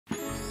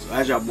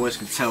As y'all boys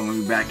can tell,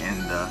 we back in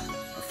the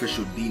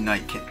official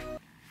DKNIGHT kit.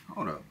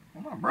 Hold up,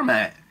 where my brum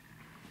at?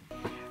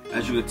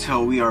 As you can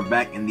tell, we are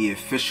back in the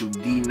official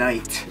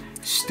DKNIGHT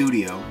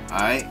studio.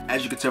 Alright,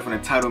 as you can tell from the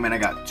title, man, I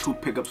got 2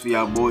 pickups for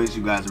y'all boys.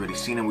 You guys already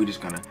seen them. We just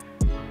gonna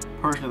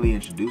personally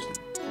introduce them,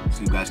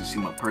 so you guys can see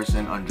my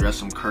person, undress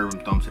them, curve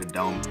them, thumb to the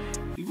dome.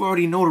 You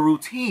already know the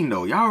routine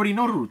though. Y'all already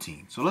know the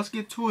routine. So let's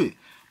get to it.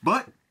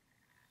 But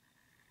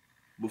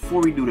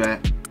before we do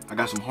that, I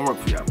got some homework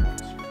for y'all boys.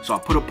 So I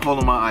put a poll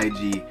on my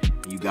IG,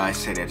 and you guys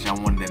said that y'all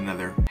wanted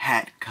another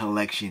hat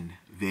collection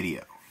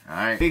video.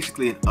 Alright?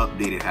 Basically an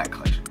updated hat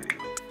collection video.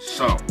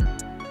 So,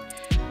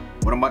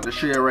 what I'm about to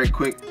show you right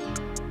quick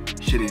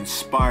should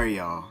inspire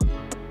y'all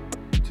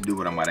to do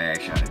what I'm about to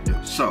ask y'all to do.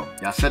 So,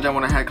 y'all said y'all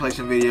want a hat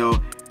collection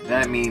video.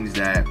 That means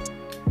that,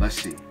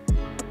 let's see,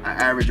 I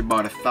average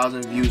about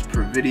 1,000 views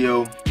per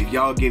video. If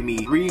y'all give me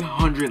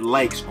 300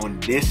 likes on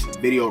this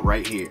video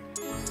right here,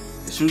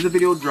 as soon as the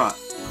video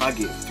drops, if I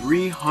get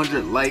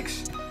 300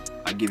 likes,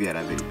 I give you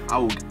that video.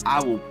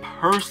 I will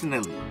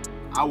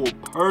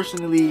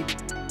personally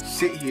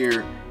sit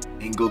here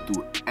and go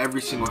through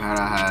every single hat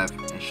I have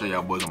and show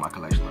y'all boys what my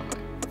collection look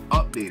like.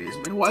 Updated. It's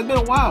been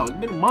a while. It's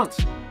been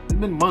months.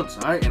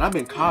 All right, and I've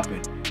been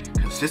copping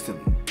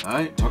consistently. All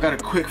right, so I got a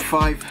quick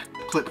 5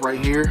 clip right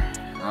here.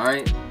 All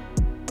right,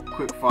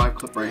 quick 5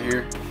 clip right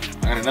here.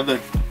 I got another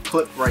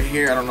clip right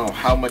here. I don't know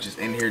how much is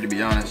in here, to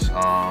be honest.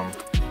 I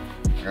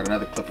got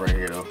another clip right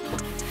here though,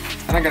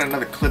 and I got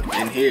another clip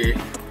in here.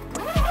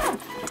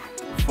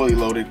 Fully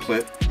loaded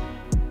clip.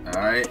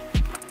 All right,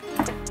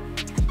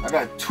 I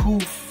got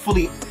 2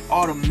 fully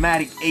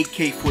automatic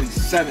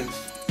AK-47s.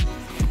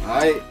 All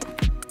right,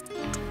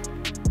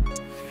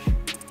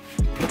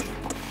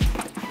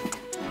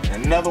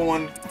 and another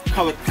one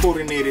color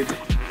coordinated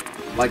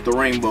like the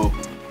rainbow.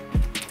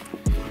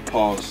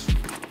 Pause.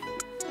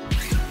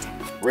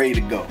 Ready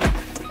to go.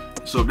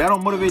 So if that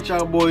don't motivate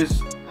y'all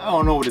boys, I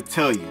don't know what to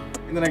tell you.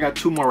 And then I got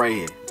 2 more right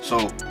here.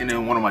 So, and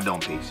then one of my dome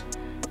piece.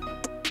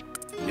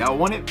 Y'all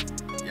want it?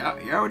 Y'all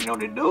already know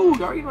what to do.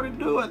 Y'all already know what to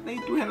do. I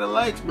think 300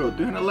 likes, bro.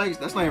 300 likes,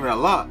 that's not even a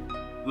lot.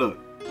 Look,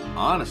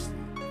 honestly,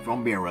 if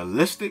I'm being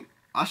realistic,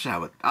 I should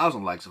have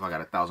 1,000 likes if I got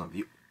 1,000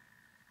 views.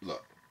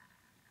 Look.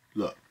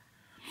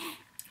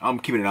 I'm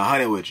keeping it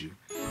 100 with you.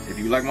 If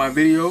you like my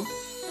video,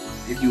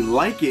 if you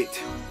like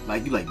it,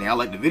 like you like, man, I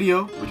like the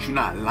video, but you're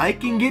not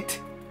liking it,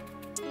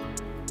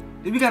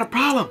 then we got a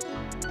problem.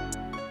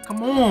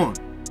 Come on.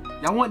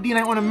 Y'all want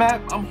DKNIGHT on the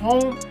map? I'm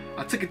home.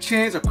 I took a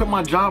chance. I quit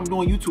my job. I'm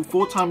doing YouTube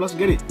full time. Let's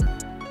get it.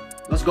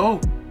 Let's go.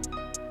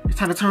 It's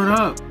time to turn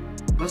up.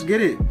 Let's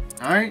get it.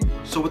 Alright?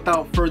 So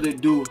without further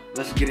ado,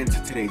 let's get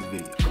into today's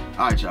video.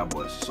 Alright, y'all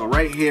boys. So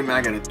right here, man,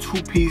 I got a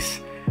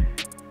 2-piece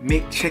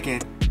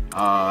McChicken.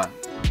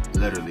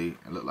 Literally,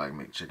 it looked like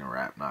McChicken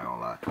wrap, not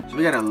gonna lie. So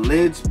we got a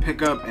lids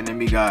pickup, and then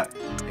we got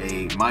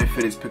a My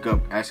Fitteds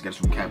pickup. I actually got it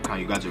from Capcom.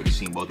 You guys already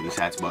seen both of these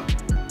hats, but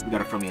we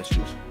got it from the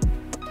introducer.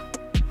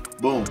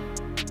 Boom.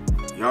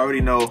 You already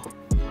know.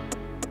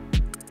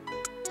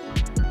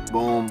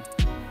 Boom.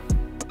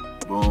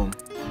 Boom.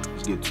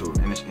 Let's get to it.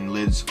 And it's in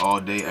lids all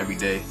day, every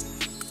day.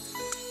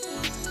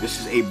 This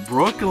is a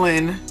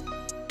Brooklyn.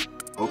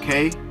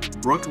 Okay?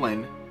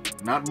 Brooklyn,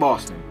 not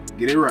Boston.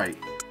 Get it right.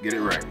 Get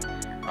it right.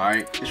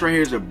 Alright, this right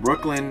here is a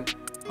Brooklyn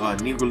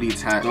Negro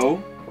Leads hat.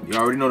 So, you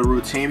already know the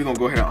routine. We're gonna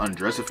go ahead and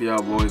undress it for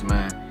y'all boys,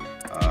 man.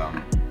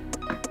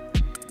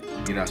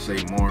 Need I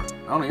say more? I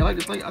don't know, you like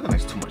this light? I think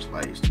it's too much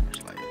light. It's too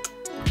much light.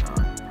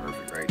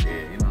 Perfect right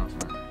there, you know what I'm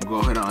saying? Go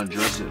ahead and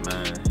undress it,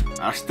 man.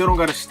 I still don't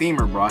got a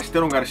steamer, bro. I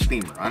still don't got a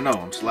steamer. I know,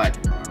 I'm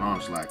slacking, bro. I know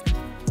I'm slacking.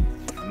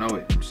 I know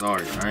it. I'm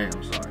sorry, alright?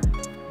 I'm sorry.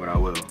 But I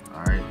will,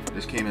 alright?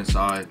 This came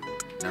inside.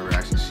 Never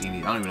actually seen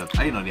these. I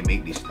didn't know they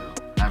make these still.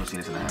 I haven't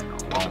seen this in a hat in a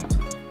long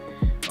time.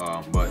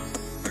 But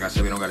like I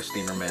said, we don't got a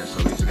steamer, man,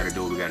 so we just gotta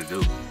do what we gotta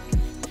do.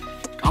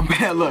 I'm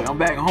back, look, I'm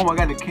back home. I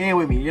got the can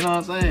with me, you know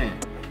what I'm saying?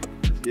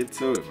 Let's get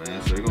to it,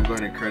 man. So we're gonna go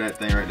ahead and curve that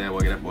thing right there.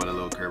 We'll get that boy a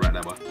little curve right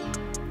there, boy.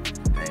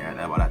 Dang, right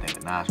there, boy. That thing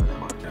is nice right there,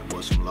 boy. That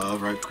boy some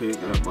love right quick.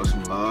 Get that boy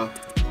some love.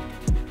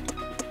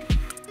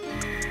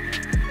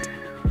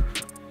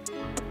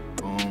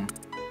 Boom.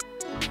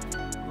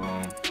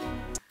 Boom.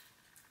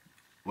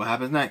 What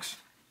happens next?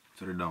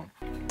 To the dome.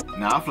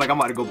 Now I feel like I'm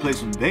about to go play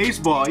some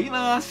baseball. You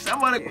know,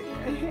 somebody.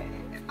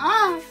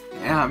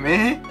 Yeah,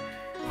 man.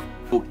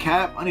 Oh,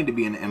 Cap, I need to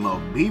be in the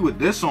MLB with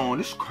this on.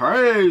 This is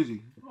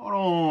crazy. Hold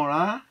on,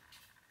 huh?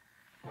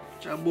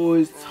 What y'all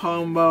boys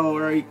talking about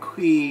right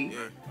quick?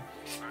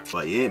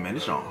 But yeah, man,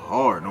 this on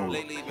hard. No,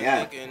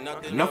 yeah.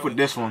 Enough with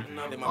this one.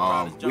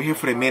 We're here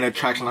for the main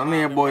attraction. I know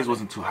your boys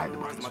wasn't too hyped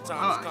about this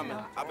one.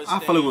 I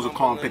felt it was a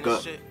calm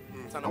pickup.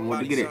 I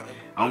wanted to get it.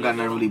 I don't got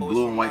nothing really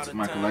blue and white in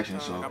my collection,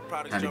 so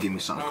I had to give me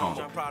something calm.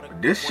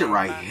 But this shit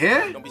right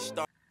here, yo,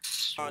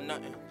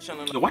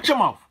 watch your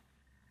mouth.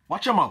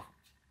 Watch your mouth.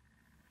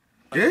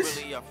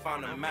 This,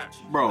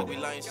 bro,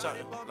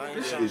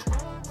 this is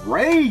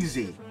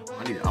crazy.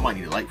 I might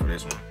need a light for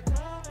this one.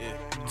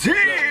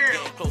 Damn!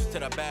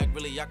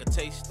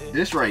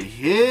 This right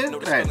here,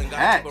 that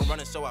hatch.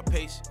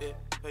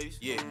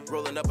 Yeah,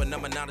 rolling up a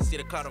number now to see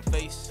the cloud on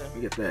face.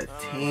 We get that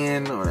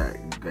tan or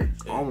that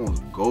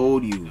almost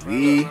gold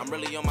UV. I'm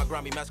really on my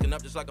grind, be masking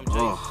up just like I'm Jace.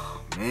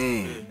 Oh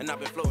man. And I've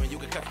been floating, you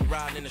can catch me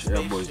riding in the space.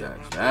 That boy's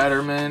that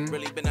batter, man.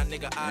 Really been that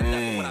nigga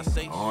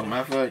On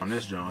my fact, on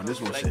this John, this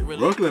one say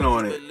Brooklyn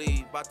on it.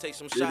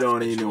 This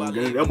John ain't even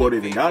good. That boy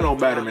even got no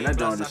batter, man. That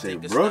John just say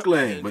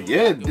Brooklyn. But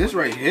yeah, this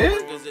right here,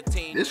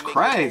 this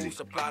crazy.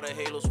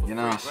 You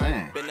know what I'm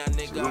saying? So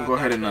we're gonna go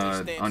ahead and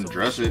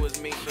undress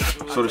it.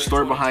 So the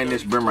story behind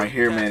this brim right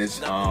here, man,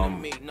 is I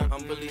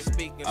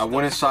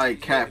went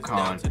inside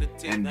Capcom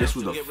and this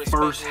was the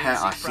first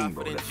hat I seen,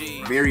 bro.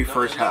 The very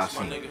first hat I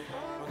seen.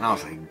 And I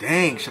was like,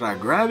 dang, should I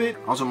grab it?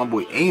 I was with my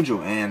boy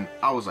Angel and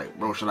I was like,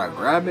 bro, should I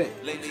grab it?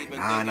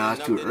 Nah,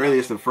 it's too early.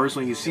 It's the first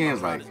one you see. And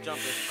it's like,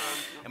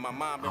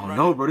 I don't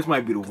know, bro. This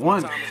might be the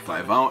one. If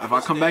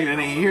I come back and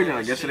it ain't here, then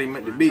I guess it ain't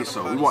meant to be.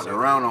 So we walked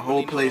around the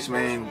whole place,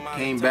 man.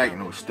 Came back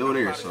and it was still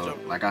there. So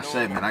like I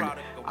said, man,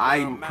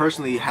 I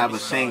personally have a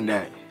saying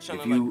that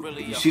if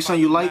you see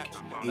something you like,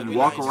 and you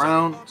walk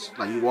around,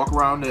 like you walk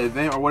around the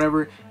event or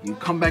whatever, you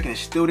come back and it's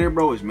still there,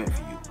 bro. It's meant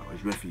for you, bro.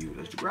 It's meant for you.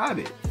 Let's grab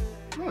it.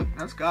 Look,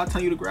 that's God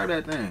telling you to grab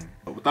that thing.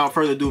 But without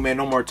further ado, man,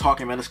 no more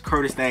talking, man. Let's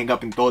curl this thing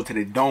up and throw it to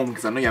the dome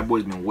because I know y'all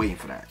boys been waiting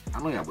for that.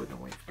 I know y'all boys been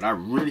waiting. But I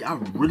really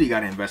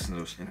gotta invest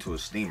into a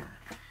steamer.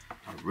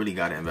 I really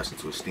gotta invest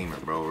into a steamer,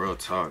 bro. Real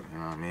talk, you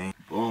know what I mean?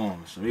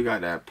 Boom. So we got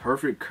that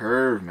perfect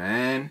curve,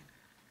 man.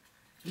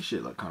 This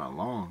shit look kind of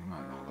long. I'm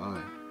not gonna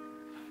lie.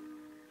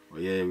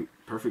 But yeah,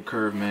 perfect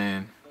curve,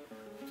 man.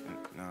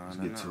 Let's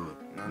get to it.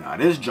 Nah,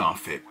 this jump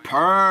fit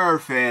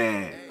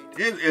perfect.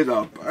 This is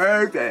a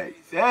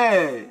perfect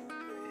set.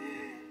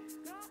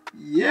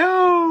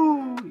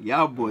 Yo,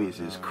 y'all boys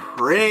is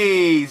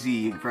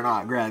crazy for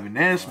not grabbing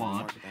this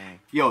one.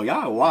 Yo,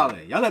 y'all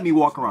wildin'. Y'all let me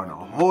walk around the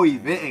whole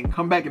event and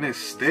come back and it's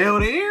still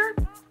there?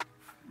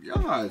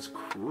 Y'all is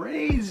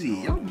crazy.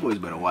 Y'all boys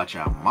better watch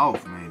your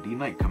mouth, man.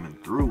 D-Night coming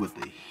through with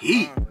the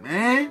heat,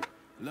 man.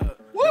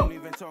 Woo!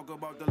 One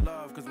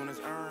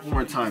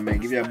more time, man.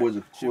 Give y'all boys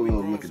a cool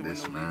little look at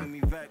this,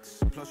 man.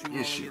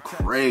 This shit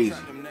crazy.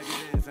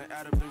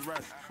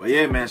 But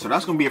yeah, man, so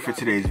that's gonna be it for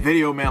today's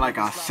video, man. Like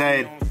I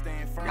said,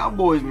 y'all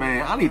boys,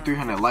 man, I need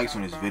 300 likes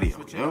on this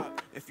video, yo.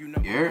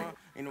 Yeah?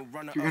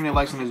 300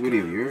 likes on this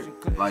video, yeah?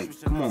 Like,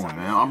 come on,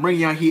 man. I'm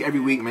bringing y'all heat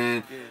every week,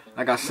 man.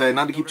 Like I said,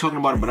 not to keep talking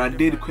about it, but I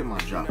did quit my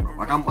job, bro.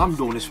 Like, I'm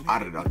doing this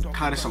out of the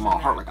kindness of my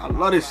heart. Like, I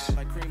love this.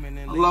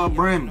 I love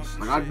brims.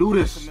 Like, I do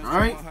this,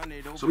 alright?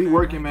 So we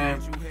working,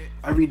 man,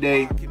 every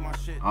day.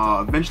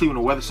 Eventually, when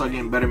the weather start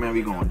getting better, man,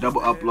 we going double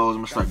uploads. I'm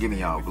gonna start giving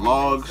y'all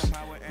vlogs.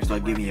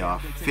 Start giving y'all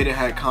fitted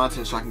hat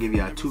content so I can give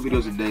y'all 2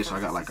 videos a day. So I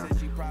got like a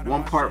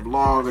 1-part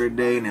vlog of the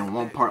day and then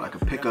 1 part like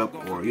a pickup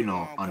or, you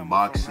know,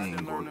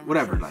 unboxing or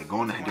whatever, like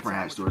going to different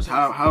hat stores.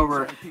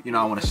 However, you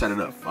know, I want to set it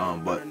up.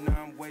 But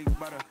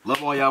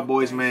love all y'all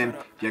boys, man.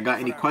 If y'all got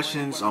any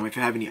questions, if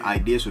you have any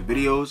ideas for videos,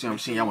 you know what I'm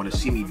saying, y'all want to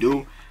see me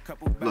do,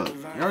 look,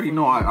 you already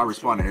know I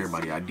respond to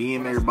everybody. I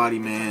DM everybody,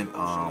 man.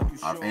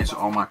 I answer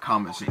all my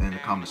comments in the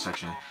comment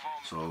section.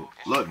 So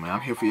look, man,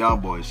 I'm here for y'all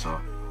boys. So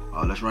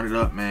let's run it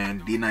up,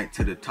 man. D-Night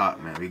to the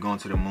top, man. We going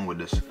to the moon with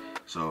this.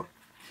 So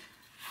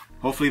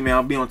hopefully, man,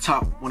 I'll be on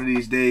top one of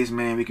these days,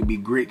 man. We can be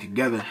great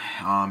together.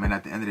 And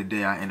at the end of the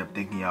day, I end up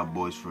thanking y'all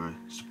boys for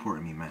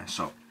supporting me, man.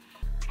 So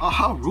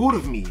how rude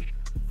of me.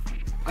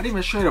 I didn't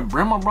even show you the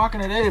brim I'm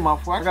rocking today, my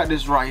boy. I got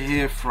this right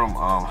here from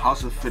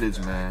House of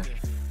Fitteds, man.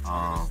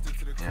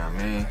 Yeah,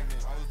 I mean,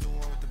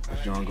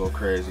 this joint go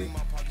crazy.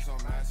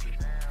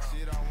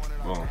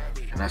 Boom.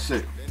 And that's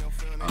it.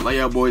 I love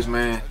y'all boys,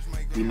 man.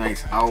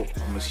 D-Night's out.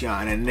 I'm gonna see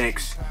y'all in the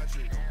next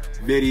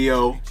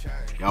video.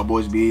 Y'all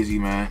boys be easy,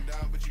 man.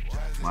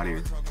 I'm out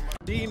here.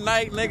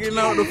 D-Night, nigga, you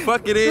know what the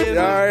fuck it is. Y'all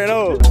already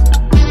know.